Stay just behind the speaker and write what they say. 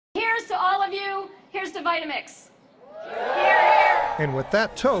Here's to Vitamix. And with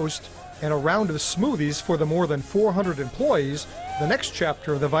that toast and a round of smoothies for the more than 400 employees, the next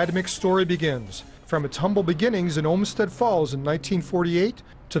chapter of the Vitamix story begins. From its humble beginnings in Olmsted Falls in 1948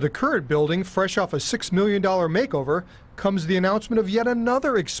 to the current building fresh off a $6 million makeover comes the announcement of yet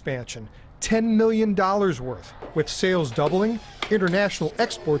another expansion, $10 million worth, with sales doubling, international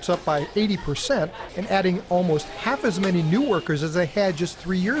exports up by 80%, and adding almost half as many new workers as they had just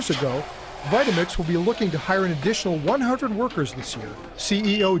 3 years ago. Vitamix will be looking to hire an additional 100 workers this year.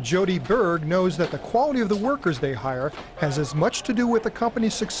 CEO Jody Berg knows that the quality of the workers they hire has as much to do with the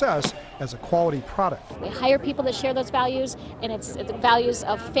company's success as a quality product. We hire people that share those values, and it's the values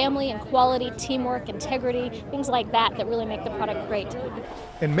of family and quality, teamwork, integrity, things like that that really make the product great.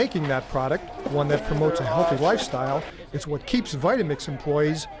 And making that product, one that promotes a healthy lifestyle, is what keeps Vitamix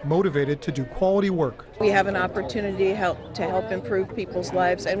employees motivated to do quality work. We have an opportunity to help improve people's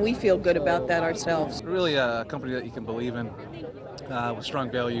lives, and we feel good about that ourselves. Really a company that you can believe in with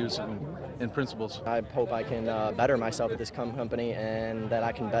strong values and principles. I hope I can better myself at this company and that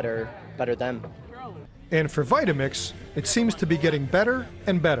I can better them. And for Vitamix, it seems to be getting better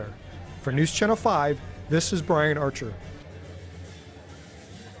and better. For News Channel 5, this is Brian Archer.